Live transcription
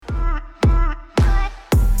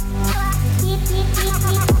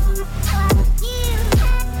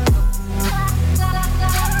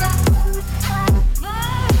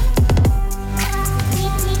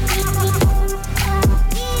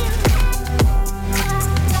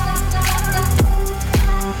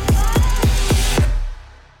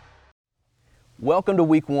Welcome to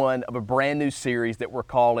week one of a brand new series that we're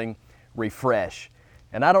calling Refresh.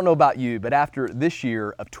 And I don't know about you, but after this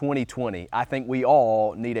year of 2020, I think we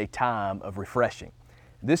all need a time of refreshing.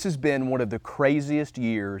 This has been one of the craziest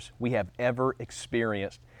years we have ever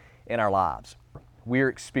experienced in our lives. We're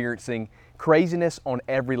experiencing craziness on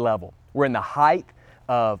every level. We're in the height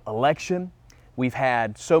of election. We've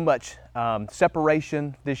had so much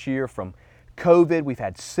separation this year from COVID, we've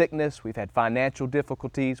had sickness, we've had financial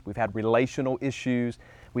difficulties, we've had relational issues,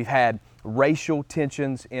 we've had racial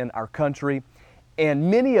tensions in our country,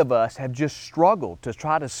 and many of us have just struggled to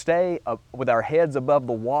try to stay up with our heads above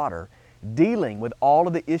the water, dealing with all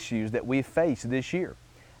of the issues that we've faced this year.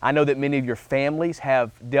 I know that many of your families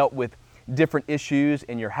have dealt with different issues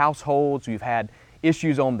in your households. You've had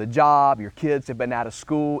issues on the job, your kids have been out of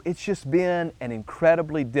school. It's just been an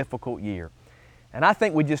incredibly difficult year. And I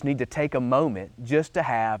think we just need to take a moment just to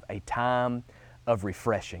have a time of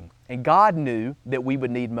refreshing. And God knew that we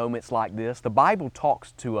would need moments like this. The Bible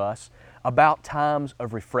talks to us about times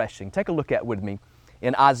of refreshing. Take a look at with me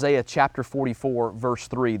in Isaiah chapter 44, verse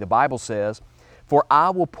 3. The Bible says, "For I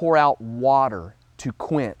will pour out water to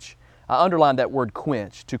quench." I underline that word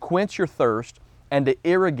quench. "To quench your thirst and to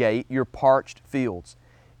irrigate your parched fields.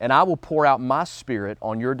 And I will pour out my Spirit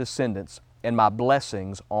on your descendants and my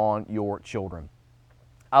blessings on your children."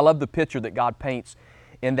 I love the picture that God paints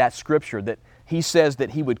in that scripture, that He says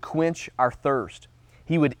that He would quench our thirst.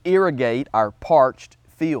 He would irrigate our parched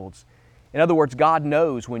fields. In other words, God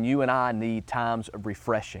knows when you and I need times of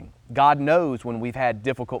refreshing. God knows when we've had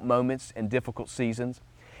difficult moments and difficult seasons.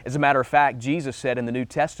 As a matter of fact, Jesus said in the New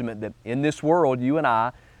Testament that in this world, you and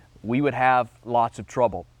I, we would have lots of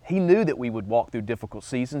trouble. He knew that we would walk through difficult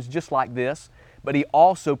seasons just like this, but He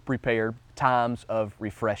also prepared times of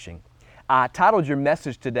refreshing. I titled your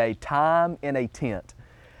message today, Time in a Tent.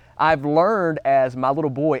 I've learned as my little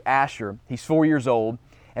boy, Asher, he's 4 years old,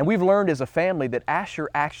 and we've learned as a family that Asher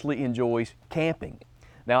actually enjoys camping.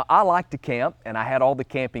 Now, I like to camp, and I had all the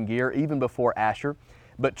camping gear even before Asher,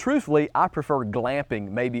 but truthfully, I prefer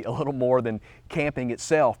glamping maybe a little more than camping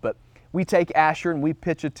itself. But we take Asher and we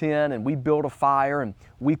pitch a tent and we build a fire and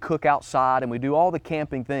we cook outside and we do all the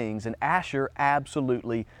camping things, and Asher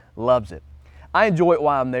absolutely loves it. I enjoy it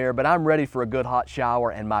while I'm there, but I'm ready for a good hot shower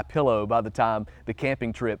and my pillow by the time the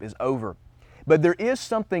camping trip is over. But there is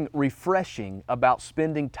something refreshing about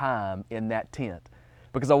spending time in that tent,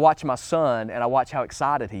 because I watch my son and I watch how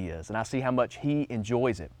excited he is and I see how much he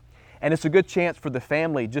enjoys it. And it's a good chance for the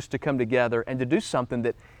family just to come together and to do something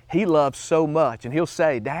that he loves so much. And he'll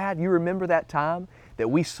say, "Dad, you remember that time that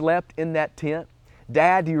we slept in that tent?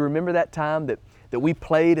 Dad, do you remember that time that we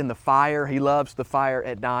played in the fire?" He loves the fire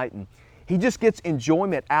at night, and he just gets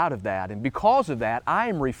enjoyment out of that. And because of that, I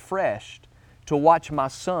am refreshed to watch my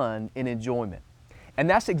son in enjoyment. And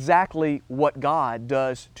that's exactly what God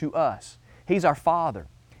does to us. He's our Father,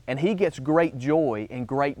 and He gets great joy and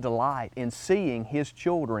great delight in seeing His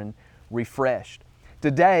children refreshed.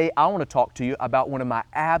 Today, I want to talk to you about one of my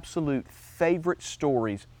absolute favorite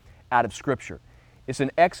stories out of Scripture. It's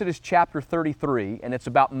in Exodus chapter 33, and it's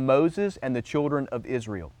about Moses and the children of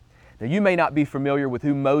Israel. Now, you may not be familiar with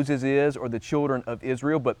who Moses is or the children of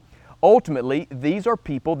Israel, but ultimately, these are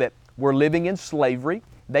people that were living in slavery.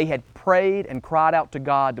 They had prayed and cried out to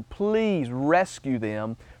God to please rescue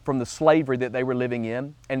them from the slavery that they were living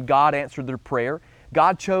in, and God answered their prayer.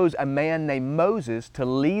 God chose a man named Moses to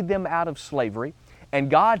lead them out of slavery, and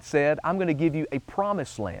God said, "I'm going to give you a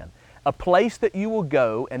promised land, a place that you will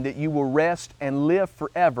go and that you will rest and live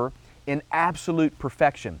forever in absolute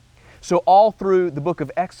perfection." So all through the book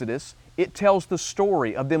of Exodus, it tells the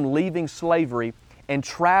story of them leaving slavery and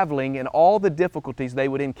traveling and all the difficulties they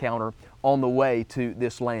would encounter on the way to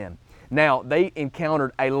this land. Now, they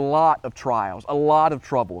encountered a lot of trials, a lot of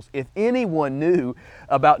troubles. If anyone knew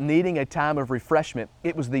about needing a time of refreshment,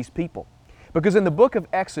 it was these people. Because in the book of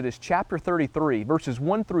Exodus, chapter 33, verses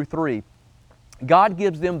 1 through 3, God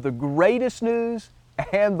gives them the greatest news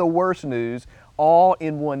and the worst news all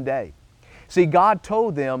in one day. See, God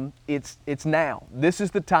told them, it's now. This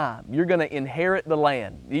is the time. You're going to inherit the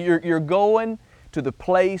land. You're going to the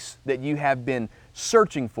place that you have been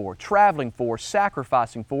searching for, traveling for,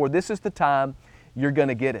 sacrificing for. This is the time you're going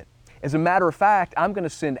to get it. As a matter of fact, I'm going to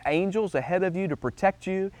send angels ahead of you to protect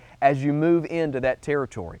you as you move into that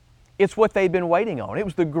territory. It's what they'd been waiting on. It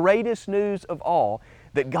was the greatest news of all,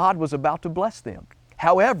 that God was about to bless them.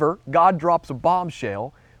 However, God drops a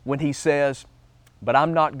bombshell when He says, "But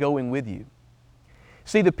I'm not going with you."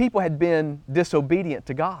 See, the people had been disobedient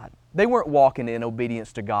to God. They weren't walking in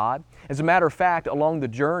obedience to God. As a matter of fact, along the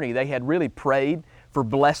journey, they had really prayed for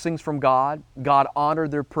blessings from God. God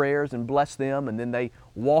honored their prayers and blessed them, and then they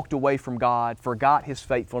walked away from God, forgot His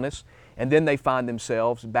faithfulness, and then they find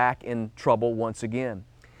themselves back in trouble once again.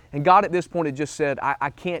 And God at this point had just said, I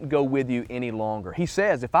can't go with you any longer. He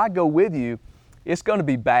says, if I go with you, it's going to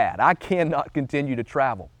be bad. I cannot continue to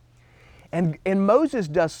travel. And Moses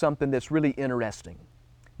does something that's really interesting.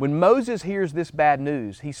 When Moses hears this bad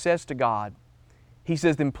news, he says to God, he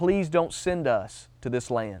says, then please don't send us to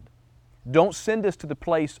this land. Don't send us to the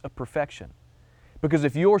place of perfection. Because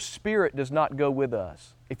if your Spirit does not go with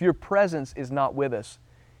us, if your presence is not with us,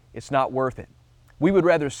 it's not worth it. We would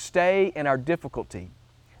rather stay in our difficulty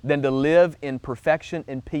than to live in perfection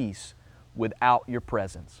and peace without your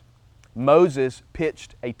presence. Moses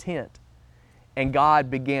pitched a tent, and God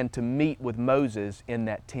began to meet with Moses in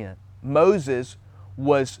that tent. Moses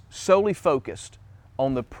was solely focused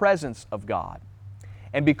on the presence of God.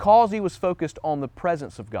 And because he was focused on the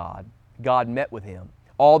presence of God, God met with him.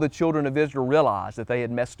 All the children of Israel realized that they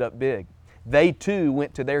had messed up big. They too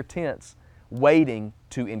went to their tents waiting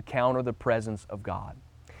to encounter the presence of God.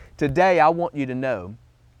 Today, I want you to know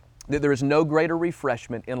that there is no greater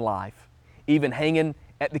refreshment in life, even hanging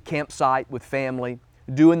at the campsite with family,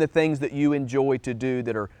 doing the things that you enjoy to do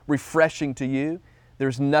that are refreshing to you.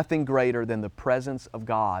 There's nothing greater than the presence of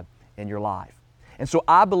God in your life. And so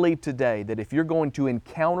I believe today that if you're going to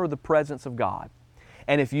encounter the presence of God,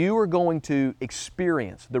 and if you are going to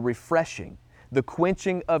experience the refreshing, the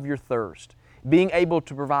quenching of your thirst, being able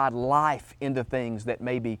to provide life into things that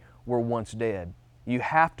maybe were once dead, you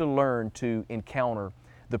have to learn to encounter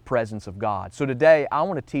the presence of God. So today I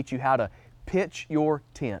want to teach you how to pitch your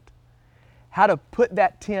tent, how to put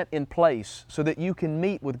that tent in place so that you can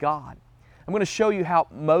meet with God. I'm going to show you how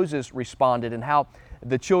Moses responded and how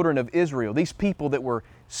the children of Israel, these people that were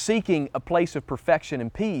seeking a place of perfection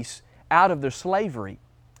and peace out of their slavery,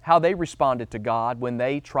 how they responded to God when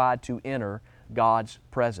they tried to enter God's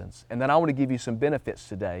presence. And then I want to give you some benefits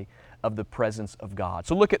today of the presence of God.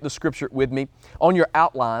 So look at the Scripture with me. On your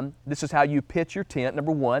outline, this is how you pitch your tent.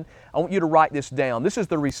 Number one, I want you to write this down. This is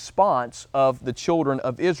the response of the children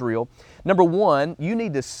of Israel. Number one, you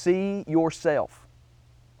need to see yourself.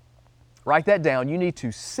 Write that down. You need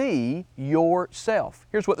to see yourself.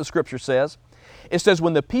 Here's what the Scripture says. It says,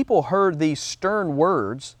 when the people heard these stern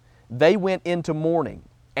words, they went into mourning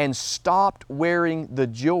and stopped wearing the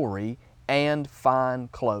jewelry and fine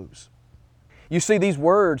clothes. You see, these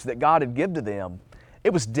words that God had given to them,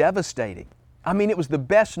 it was devastating. I mean, it was the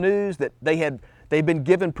best news that they'd been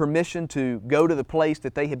given permission to go to the place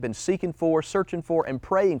that they had been seeking for, searching for, and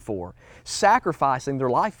praying for, sacrificing their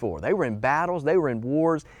life for. They were in battles, they were in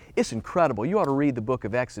wars. It's incredible. You ought to read the book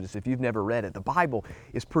of Exodus if you've never read it. The Bible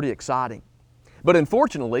is pretty exciting. But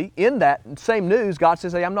unfortunately, in that same news, God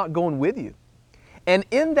says, hey, I'm not going with you. And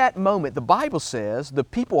in that moment, the Bible says, the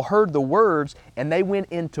people heard the words and they went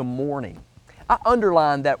into mourning. I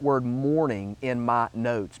underlined that word mourning in my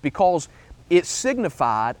notes because it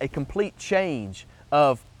signified a complete change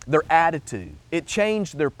of their attitude. It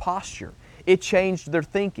changed their posture. It changed their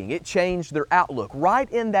thinking. It changed their outlook. Right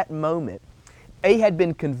in that moment, they had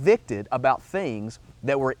been convicted about things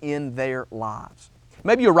that were in their lives.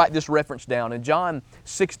 Maybe you'll write this reference down. In John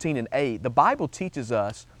 16:8, the Bible teaches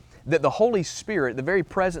us that the Holy Spirit, the very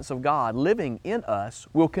presence of God living in us,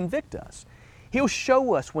 will convict us. He'll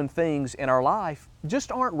show us when things in our life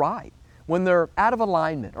just aren't right, when they're out of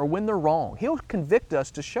alignment or when they're wrong. He'll convict us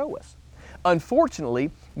to show us.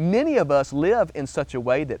 Unfortunately, many of us live in such a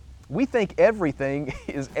way that we think everything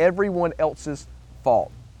is everyone else's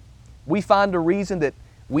fault. We find a reason that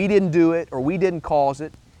we didn't do it or we didn't cause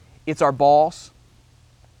it. It's our boss.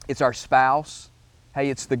 It's our spouse. Hey,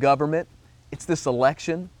 it's the government. It's this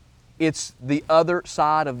election. It's the other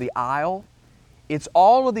side of the aisle. It's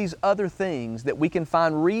all of these other things that we can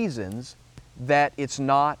find reasons that it's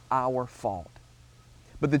not our fault.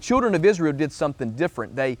 But the children of Israel did something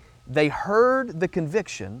different. They heard the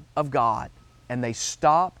conviction of God and they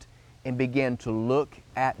stopped and began to look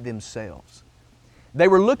at themselves. They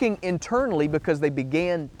were looking internally because they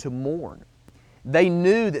began to mourn. They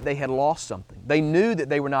knew that they had lost something. They knew that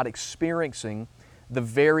they were not experiencing the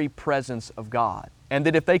very presence of God. And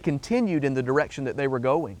that if they continued in the direction that they were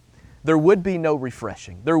going, there would be no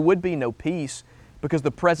refreshing. There would be no peace because the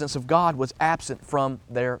presence of God was absent from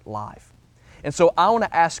their life. And so I want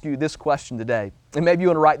to ask you this question today. And maybe you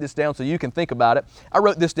want to write this down so you can think about it. I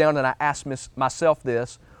wrote this down and I asked myself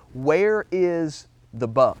this. Where is the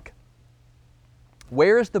buck?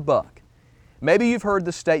 Where is the buck? Maybe you've heard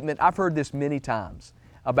the statement, I've heard this many times,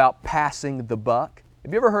 about passing the buck.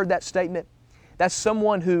 Have you ever heard that statement? That's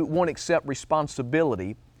someone who won't accept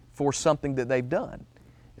responsibility for something that they've done.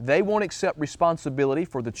 They won't accept responsibility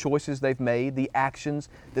for the choices they've made, the actions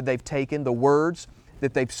that they've taken, the words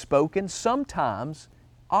that they've spoken. Sometimes,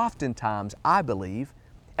 oftentimes, I believe,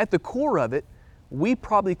 at the core of it, we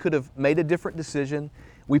probably could have made a different decision.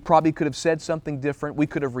 We probably could have said something different. We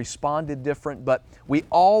could have responded different, but we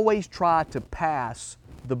always try to pass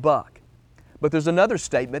the buck. But there's another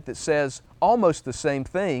statement that says almost the same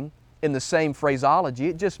thing in the same phraseology.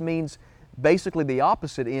 It just means basically the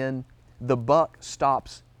opposite in the buck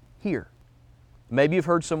stops here. Maybe you've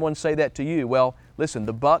heard someone say that to you. Well, listen,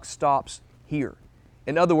 the buck stops here.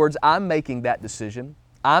 In other words, I'm making that decision.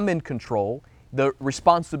 I'm in control. The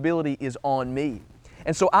responsibility is on me.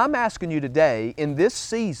 And so I'm asking you today, in this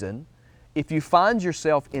season, if you find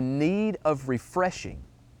yourself in need of refreshing,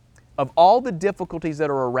 of all the difficulties that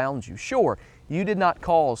are around you. Sure, you did not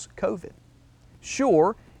cause COVID.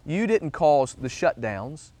 Sure, you didn't cause the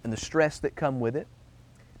shutdowns and the stress that come with it.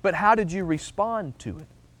 But how did you respond to it?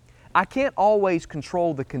 I can't always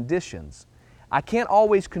control the conditions. I can't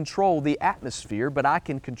always control the atmosphere, but I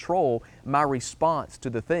can control my response to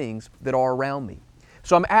the things that are around me.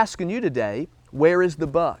 So I'm asking you today, where is the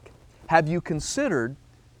buck? Have you considered,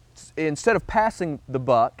 instead of passing the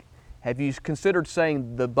buck, have you considered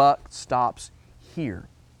saying the buck stops here?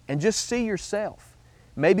 And just see yourself.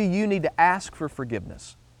 Maybe you need to ask for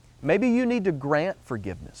forgiveness. Maybe you need to grant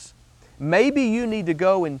forgiveness. Maybe you need to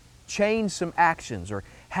go and change some actions or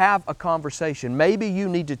have a conversation. Maybe you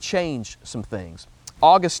need to change some things.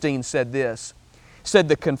 Augustine said this, said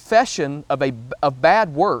the confession of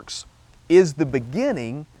bad works is the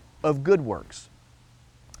beginning of good works.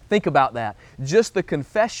 Think about that. Just the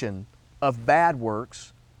confession of bad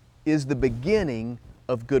works is the beginning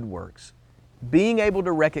of good works. Being able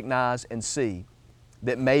to recognize and see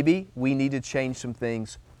that maybe we need to change some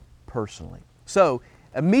things personally. So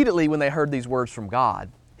immediately when they heard these words from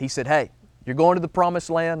God, He said, hey, you're going to the promised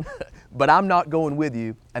land, but I'm not going with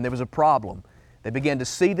you. And there was a problem. They began to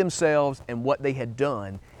see themselves and what they had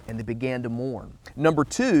done, and they began to mourn. Number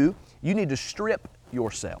two, you need to strip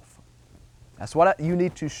yourself. That's what you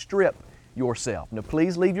need to strip yourself. Now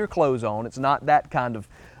please leave your clothes on. It's not that kind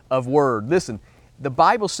of word. Listen, the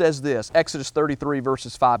Bible says this, Exodus 33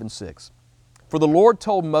 verses 5 and 6. For the Lord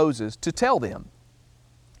told Moses to tell them,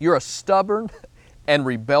 you're a stubborn and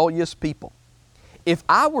rebellious people. If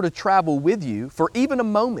I were to travel with you for even a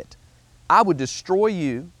moment, I would destroy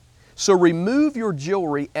you. So remove your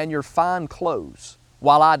jewelry and your fine clothes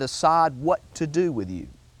while I decide what to do with you.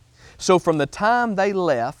 So from the time they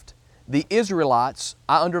left, the Israelites,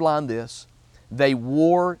 I underline this, they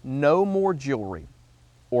wore no more jewelry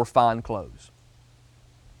or fine clothes.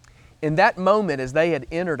 In that moment, as they had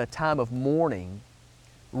entered a time of mourning,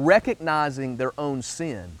 recognizing their own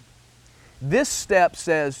sin, this step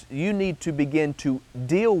says you need to begin to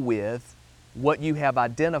deal with what you have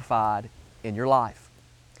identified in your life.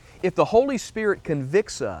 If the Holy Spirit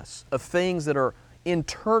convicts us of things that are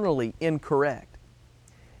internally incorrect,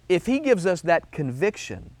 if He gives us that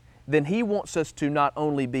conviction, then He wants us to not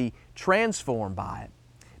only be transformed by it,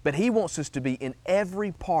 but He wants us to be in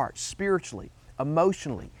every part, spiritually,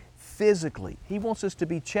 emotionally, physically. He wants us to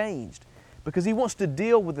be changed because He wants to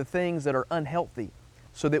deal with the things that are unhealthy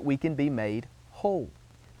so that we can be made whole.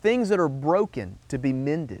 Things that are broken to be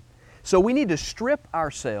mended. So we need to strip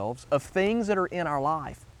ourselves of things that are in our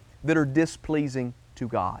life that are displeasing to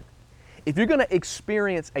God. If you're going to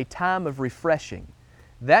experience a time of refreshing,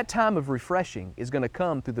 that time of refreshing is going to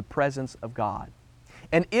come through the presence of God.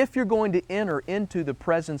 And if you're going to enter into the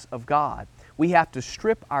presence of God, we have to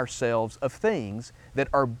strip ourselves of things that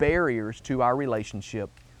are barriers to our relationship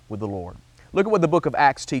with the Lord. Look at what the book of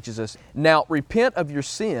Acts teaches us. Now repent of your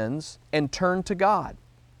sins and turn to God,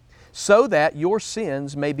 so that your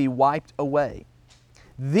sins may be wiped away.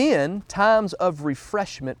 Then times of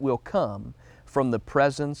refreshment will come from the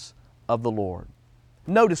presence of the Lord.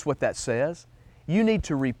 Notice what that says. You need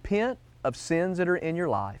to repent of sins that are in your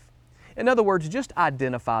life. In other words, just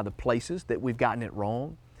identify the places that we've gotten it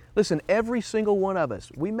wrong. Listen, every single one of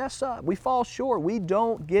us, we mess up, we fall short, we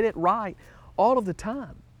don't get it right all of the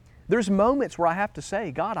time. There's moments where I have to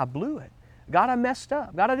say, God, I blew it. God, I messed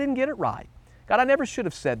up. God, I didn't get it right. God, I never should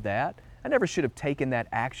have said that. I never should have taken that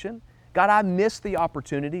action. God, I missed the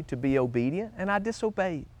opportunity to be obedient and I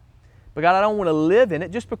disobeyed. But God, I don't want to live in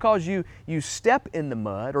it. Just because you step in the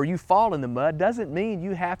mud or you fall in the mud doesn't mean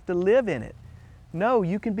you have to live in it. No,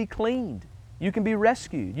 you can be cleaned. You can be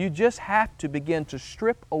rescued. You just have to begin to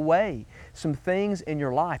strip away some things in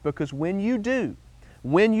your life, because when you do,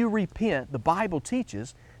 when you repent, the Bible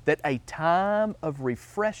teaches that a time of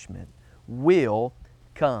refreshment will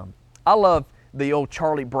come. I love the old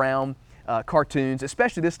Charlie Brown cartoons,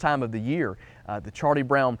 especially this time of the year. the Charlie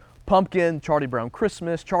Brown Pumpkin, Charlie Brown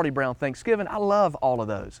Christmas, Charlie Brown Thanksgiving. I love all of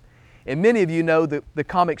those. And many of you know the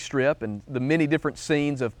comic strip and the many different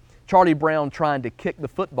scenes of Charlie Brown trying to kick the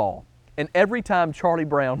football. And every time Charlie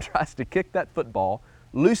Brown tries to kick that football,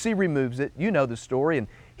 Lucy removes it. You know the story. And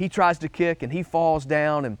he tries to kick and he falls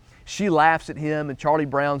down and she laughs at him and Charlie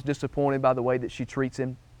Brown's disappointed by the way that she treats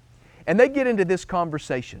him. And they get into this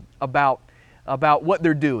conversation about what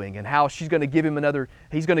they're doing and how she's going to give him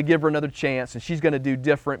he's going to give her another chance and she's going to do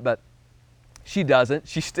different, but she doesn't.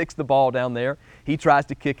 She sticks the ball down there. He tries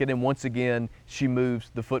to kick it and once again she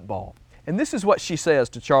moves the football. And this is what she says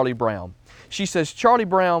to Charlie Brown. She says, Charlie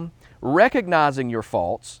Brown, recognizing your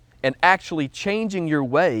faults and actually changing your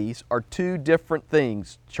ways are two different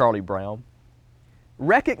things, Charlie Brown.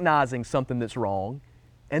 Recognizing something that's wrong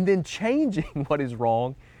and then changing what is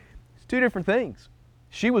wrong is two different things.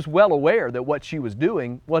 She was well aware that what she was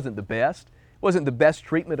doing wasn't the best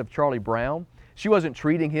treatment of Charlie Brown. She wasn't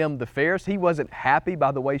treating him the fairest. He wasn't happy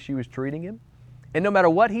by the way she was treating him. And no matter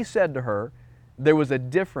what he said to her, there was a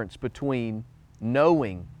difference between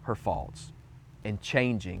knowing her faults and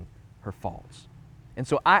changing her faults. And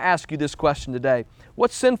so I ask you this question today: what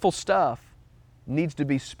sinful stuff needs to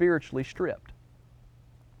be spiritually stripped?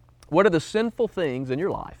 What are the sinful things in your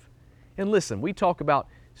life? And listen, we talk about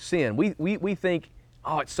sin. We think,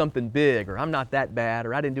 oh, it's something big, or I'm not that bad,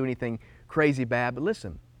 or I didn't do anything crazy bad. But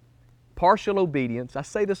listen, partial obedience, I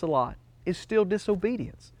say this a lot, is still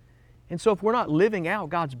disobedience. And so if we're not living out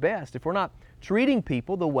God's best, if we're not treating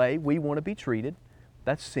people the way we want to be treated,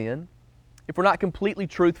 that's sin. If we're not completely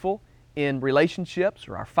truthful in relationships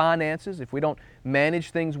or our finances, if we don't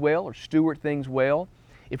manage things well or steward things well,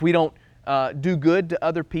 if we don't do good to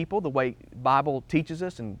other people the way the Bible teaches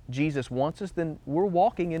us and Jesus wants us, then we're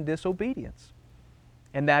walking in disobedience.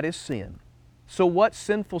 And that is sin. So what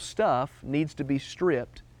sinful stuff needs to be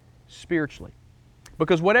stripped spiritually?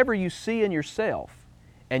 Because whatever you see in yourself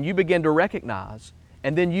and you begin to recognize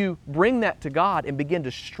and then you bring that to God and begin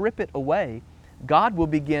to strip it away, God will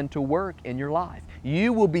begin to work in your life.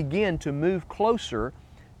 You will begin to move closer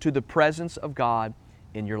to the presence of God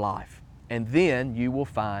in your life. And then you will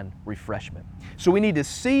find refreshment. So we need to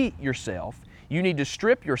see yourself. You need to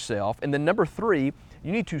strip yourself. And then number 3,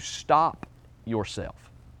 you need to stop yourself.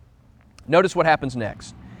 Notice what happens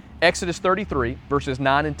next. Exodus 33, verses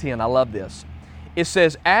 9 and 10. I love this. It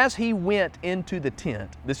says, as he went into the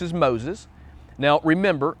tent, this is Moses. Now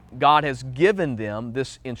remember, God has given them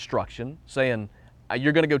this instruction, saying,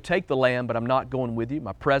 you're going to go take the land, but I'm not going with you.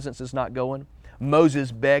 My presence is not going.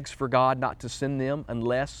 Moses begs for God not to send them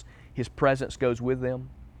unless His presence goes with them.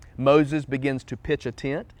 Moses begins to pitch a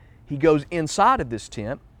tent. He goes inside of this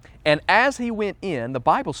tent, and as he went in, the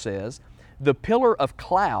Bible says, the pillar of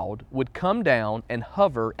cloud would come down and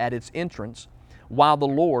hover at its entrance while the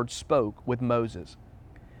Lord spoke with Moses.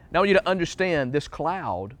 Now I want you to understand this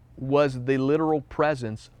cloud was the literal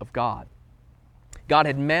presence of God. God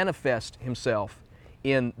had manifested Himself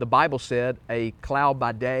in, the Bible said, a cloud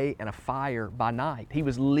by day and a fire by night. He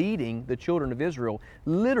was leading the children of Israel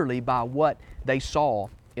literally by what they saw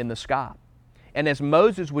in the sky. And as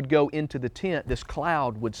Moses would go into the tent, this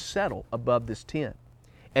cloud would settle above this tent.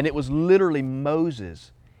 And it was literally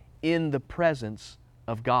Moses in the presence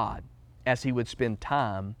of God as he would spend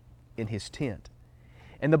time in his tent.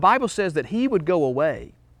 And the Bible says that he would go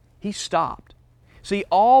away. He stopped. See,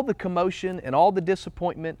 all the commotion and all the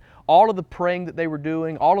disappointment, all of the praying that they were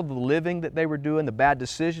doing, all of the living that they were doing, the bad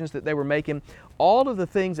decisions that they were making, all of the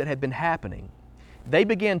things that had been happening, they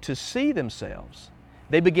began to see themselves.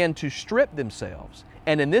 They began to strip themselves.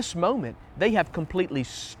 And in this moment, they have completely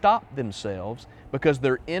stopped themselves because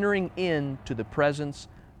they're entering into the presence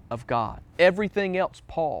of God. Everything else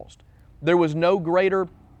paused. There was no greater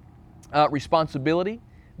responsibility.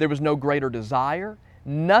 There was no greater desire.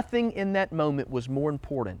 Nothing in that moment was more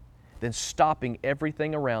important than stopping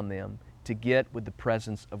everything around them to get with the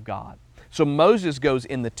presence of God. So Moses goes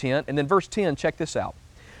in the tent, and then verse 10, check this out.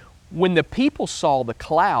 When the people saw the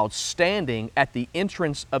cloud standing at the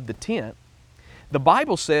entrance of the tent, the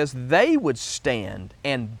Bible says they would stand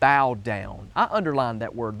and bow down. I underlined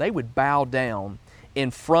that word. They would bow down in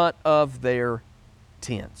front of their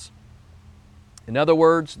tents. In other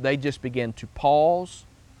words, they just began to pause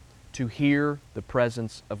to hear the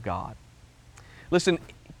presence of God. Listen,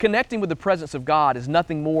 connecting with the presence of God is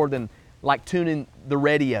nothing more than like tuning the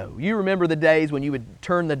radio. You remember the days when you would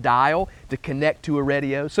turn the dial to connect to a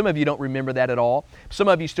radio? Some of you don't remember that at all. Some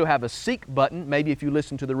of you still have a seek button, maybe if you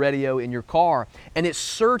listen to the radio in your car, and it's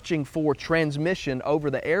searching for transmission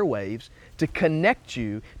over the airwaves to connect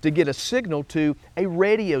you to get a signal to a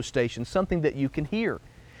radio station, something that you can hear.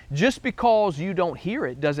 Just because you don't hear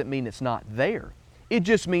it doesn't mean it's not there. It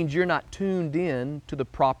just means you're not tuned in to the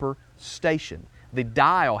proper station. The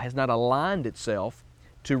dial has not aligned itself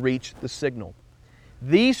to reach the signal.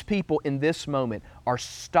 These people in this moment are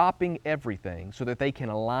stopping everything so that they can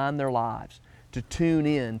align their lives to tune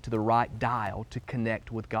in to the right dial to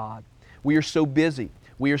connect with God. We are so busy.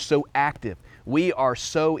 We are so active. We are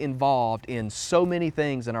so involved in so many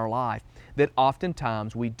things in our life that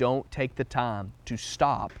oftentimes we don't take the time to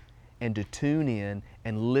stop and to tune in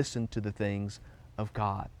and listen to the things of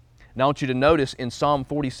God. Now I want you to notice in Psalm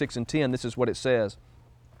 46 and 10, this is what it says.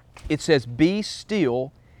 It says, "Be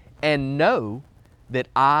still and know that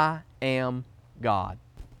I am God."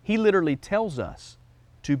 He literally tells us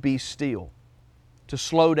to be still, to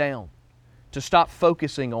slow down, to stop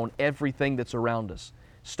focusing on everything that's around us.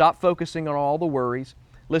 Stop focusing on all the worries.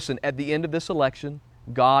 Listen, at the end of this election,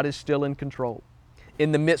 God is still in control.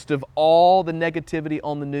 In the midst of all the negativity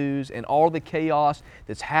on the news and all the chaos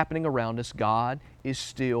that's happening around us, God is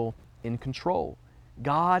still in control.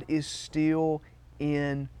 God is still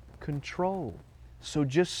in control. So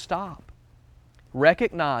just stop.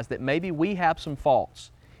 Recognize that maybe we have some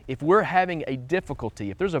faults. If we're having a difficulty,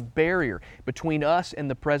 if there's a barrier between us and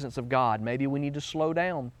the presence of God, maybe we need to slow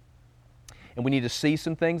down. And we need to see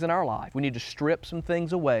some things in our life. We need to strip some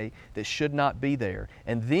things away that should not be there.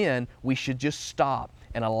 And then we should just stop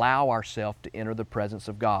and allow ourselves to enter the presence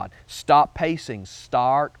of God. Stop pacing.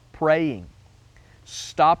 Start praying.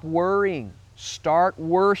 Stop worrying. Start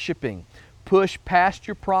worshiping. Push past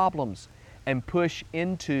your problems and push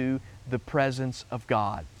into the presence of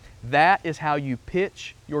God. That is how you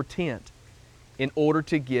pitch your tent in order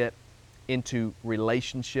to get into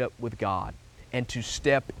relationship with God and to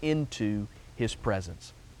step into His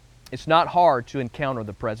presence. It's not hard to encounter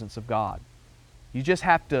the presence of God. You just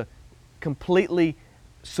have to completely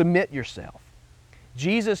submit yourself.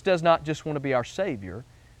 Jesus does not just want to be our Savior,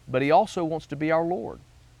 but He also wants to be our Lord.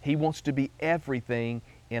 He wants to be everything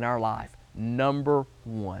in our life. Number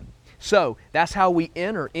one. So that's how we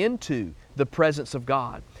enter into the presence of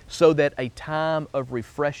God, so that a time of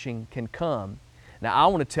refreshing can come. Now I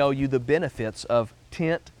want to tell you the benefits of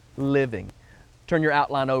tent living. Turn your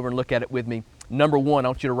outline over and look at it with me. Number one, I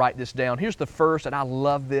want you to write this down. Here's the first, and I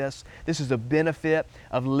love this. This is a benefit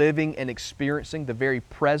of living and experiencing the very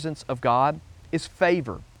presence of God, is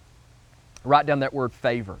favor. Write down that word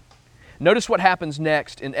favor. Notice what happens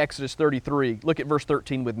next in Exodus 33. Look at verse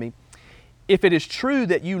 13 with me. "If it is true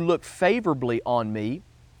that you look favorably on me,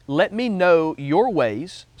 let me know your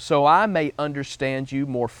ways so I may understand you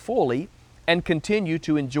more fully and continue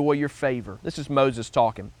to enjoy your favor." This is Moses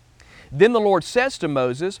talking. "Then the Lord says to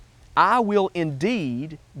Moses, I will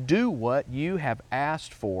indeed do what you have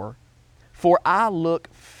asked for I look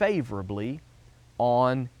favorably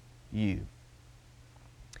on you."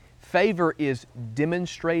 Favor is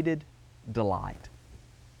demonstrated delight.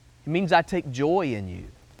 It means I take joy in you.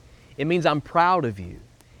 It means I'm proud of you.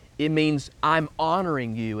 It means I'm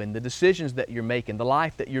honoring you and the decisions that you're making, the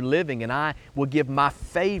life that you're living, and I will give my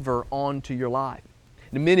favor onto your life.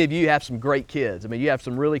 And many of you have some great kids. I mean, you have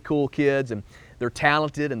some really cool kids, and they're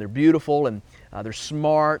talented and they're beautiful and they're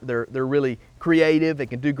smart. They're really creative. They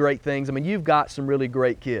can do great things. I mean, you've got some really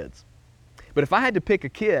great kids. But if I had to pick a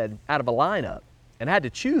kid out of a lineup and I had to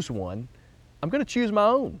choose one, I'm going to choose my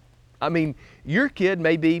own. I mean, your kid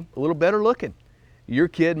may be a little better looking. Your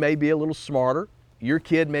kid may be a little smarter. Your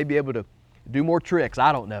kid may be able to do more tricks.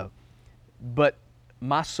 I don't know. But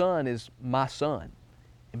my son is my son.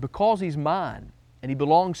 And because he's mine and he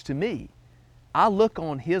belongs to me, I look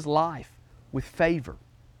on his life with favor.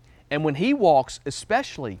 And when he walks,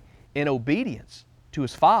 especially in obedience to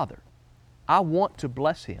his father, I want to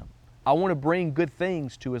bless him. I want to bring good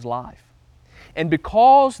things to his life. And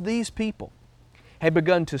because these people have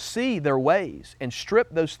begun to see their ways and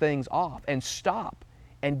strip those things off and stop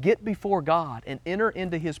and get before God and enter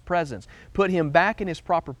into His presence, put Him back in His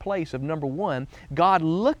proper place of number one, God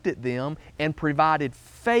looked at them and provided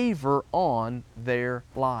favor on their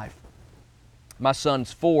life. My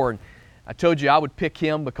son's 4, and I told you I would pick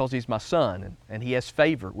him because he's my son and he has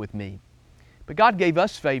favor with me. But God gave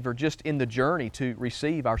us favor just in the journey to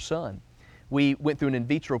receive our son. We went through an in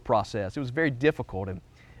vitro process. It was very difficult, and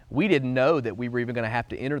we didn't know that we were even going to have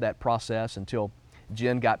to enter that process until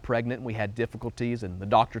Jen got pregnant and we had difficulties, and the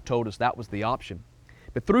doctor told us that was the option.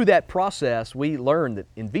 But through that process, we learned that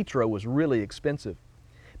in vitro was really expensive.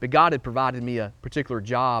 But God had provided me a particular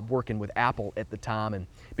job working with Apple at the time, and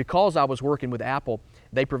because I was working with Apple,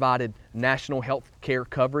 they provided national health care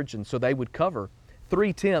coverage, and so they would cover 3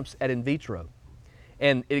 attempts at in vitro.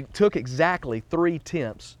 And it took exactly 3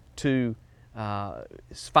 attempts to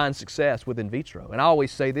find success with in vitro. And I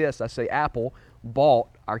always say this, I say Apple bought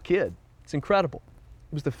our kid. It's incredible.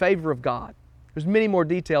 It was the favor of God. There's many more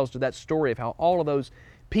details to that story of how all of those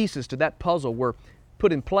pieces to that puzzle were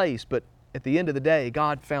put in place, but at the end of the day,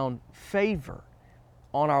 God found favor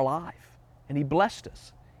on our life, and He blessed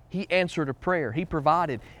us. He answered a prayer. He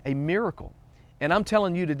provided a miracle. And I'm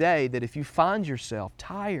telling you today that if you find yourself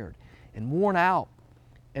tired and worn out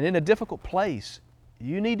and in a difficult place,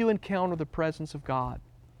 you need to encounter the presence of God.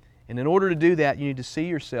 And in order to do that, you need to see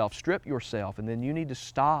yourself, strip yourself, and then you need to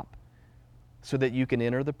stop so that you can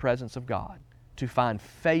enter the presence of God to find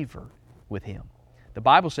favor with Him. The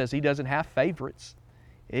Bible says He doesn't have favorites.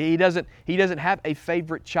 He doesn't have a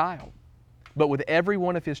favorite child. But with every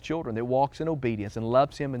one of His children that walks in obedience and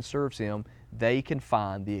loves Him and serves Him, they can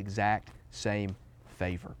find the exact same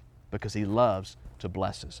favor because He loves to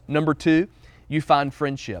bless us. Number 2, you find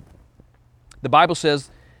friendship. The Bible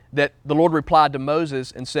says that the Lord replied to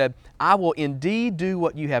Moses and said, I will indeed do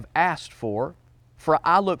what you have asked for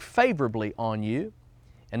I look favorably on you.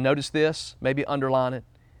 And notice this, maybe underline it,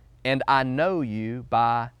 and I know you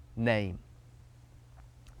by name.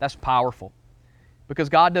 That's powerful because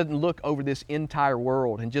God doesn't look over this entire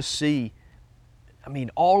world and just see,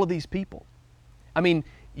 all of these people.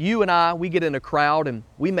 You and I, we get in a crowd and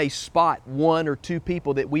we may spot 1 or 2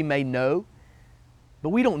 people that we may know, but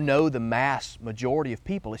we don't know the mass majority of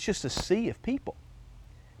people. It's just a sea of people.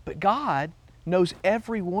 But God knows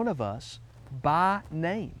every one of us by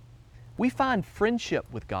name. We find friendship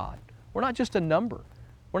with God. We're not just a number.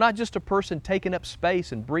 We're not just a person taking up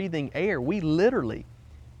space and breathing air. We literally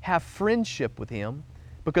have friendship with Him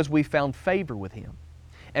because we found favor with Him.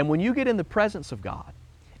 And when you get in the presence of God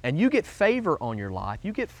and you get favor on your life,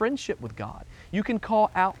 you get friendship with God. You can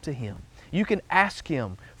call out to Him. You can ask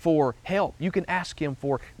Him for help. You can ask Him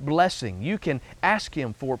for blessing. You can ask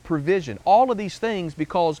Him for provision. All of these things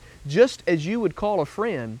because just as you would call a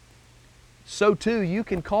friend, so too you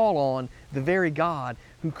can call on the very God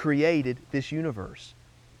who created this universe.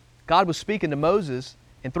 God was speaking to Moses,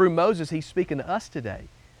 and through Moses He's speaking to us today.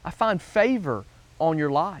 I find favor on your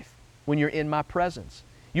life when you're in my presence.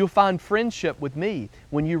 You'll find friendship with me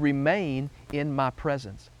when you remain in my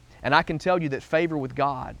presence. And I can tell you that favor with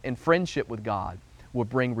God and friendship with God will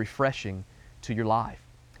bring refreshing to your life.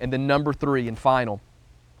 And then number 3 and final,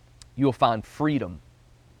 you'll find freedom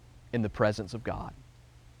in the presence of God.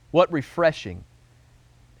 What refreshing.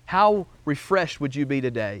 How refreshed would you be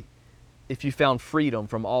today if you found freedom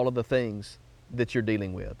from all of the things that you're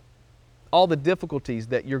dealing with, all the difficulties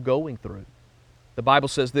that you're going through? The Bible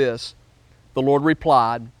says this, the Lord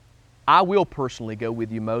replied, I will personally go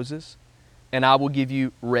with you, Moses, and I will give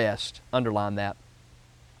you rest. Underline that.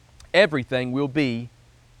 Everything will be,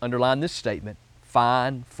 underline this statement,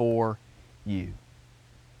 fine for you.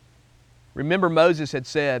 Remember, Moses had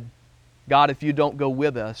said, God, if you don't go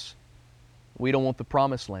with us, we don't want the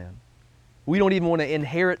promised land. We don't even want to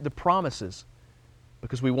inherit the promises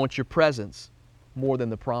because we want your presence more than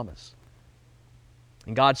the promise.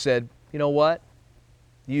 And God said, you know what?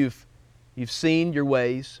 You've seen your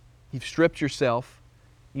ways. You've stripped yourself.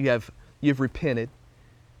 You've repented.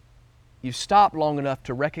 You've stopped long enough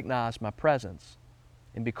to recognize my presence.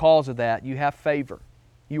 And because of that, you have favor.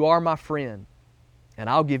 You are my friend, and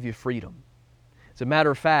I'll give you freedom. As a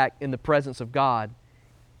matter of fact, in the presence of God,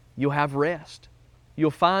 you'll have rest.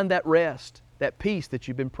 You'll find that rest, that peace that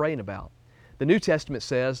you've been praying about. The New Testament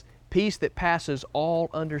says, peace that passes all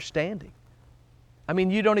understanding.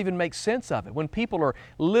 You don't even make sense of it. When people are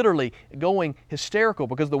literally going hysterical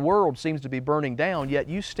because the world seems to be burning down, yet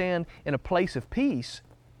you stand in a place of peace,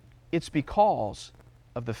 it's because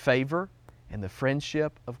of the favor and the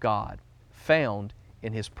friendship of God found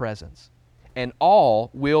in His presence. And all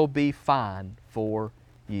will be fine for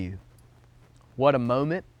you. What a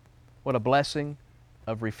moment, what a blessing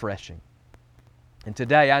of refreshing. And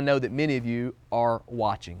today I know that many of you are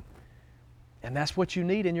watching. And that's what you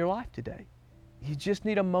need in your life today. You just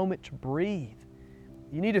need a moment to breathe.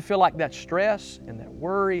 You need to feel like that stress and that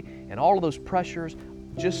worry and all of those pressures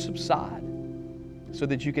just subside so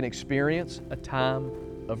that you can experience a time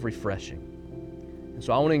of refreshing. And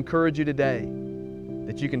so I want to encourage you today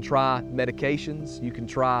that you can try medications, you can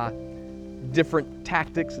try different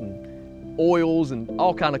tactics and oils and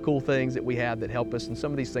all kind of cool things that we have that help us, and some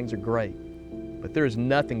of these things are great. But there is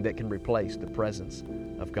nothing that can replace the presence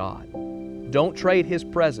of God. Don't trade His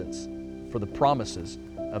presence for the promises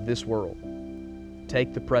of this world.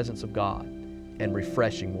 Take the presence of God and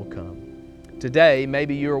refreshing will come. Today,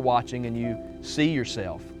 maybe you're watching and you see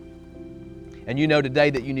yourself and you know today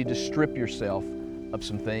that you need to strip yourself of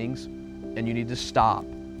some things and you need to stop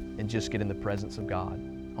and just get in the presence of God.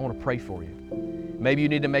 I I want to pray for you. Maybe you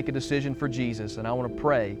need to make a decision for Jesus, and I want to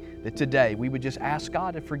pray that today we would just ask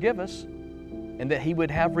God to forgive us and that He would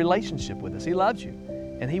have relationship with us. He loves you,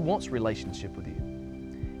 and He wants relationship with you.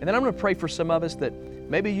 And then I'm going to pray for some of us that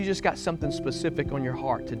maybe you just got something specific on your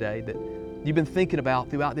heart today that you've been thinking about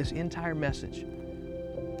throughout this entire message,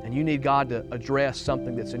 and you need God to address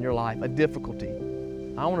something that's in your life, a difficulty.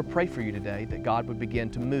 I want to pray for you today that God would begin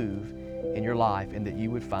to move in your life and that you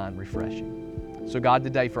would find refreshing. So God,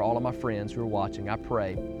 today for all of my friends who are watching, I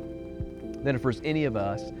pray that if there's any of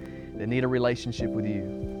us that need a relationship with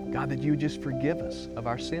you, God, that you would just forgive us of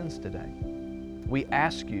our sins today. We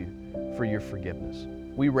ask you for your forgiveness.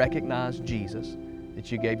 We recognize, Jesus,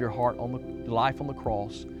 that you gave your life on the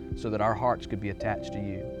cross so that our hearts could be attached to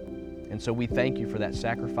you. And so we thank you for that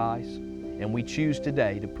sacrifice, and we choose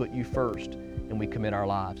today to put you first, and we commit our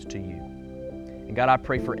lives to you. And God, I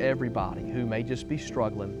pray for everybody who may just be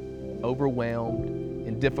struggling, overwhelmed,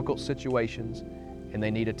 in difficult situations, and they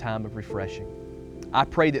need a time of refreshing. I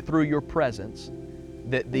pray that through your presence,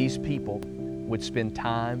 that these people would spend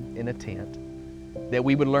time in a tent, that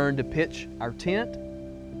we would learn to pitch our tent,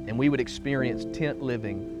 and we would experience tent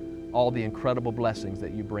living, all the incredible blessings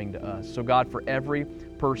that you bring to us. So God, for every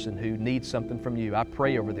person who needs something from you, I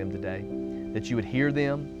pray over them today that you would hear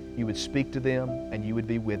them, you would speak to them, and you would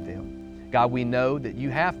be with them. God, we know that you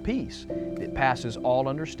have peace that passes all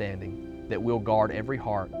understanding, that will guard every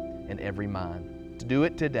heart and every mind. To do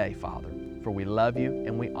it today, Father, for we love you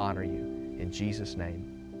and we honor you. In Jesus'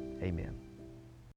 name, amen.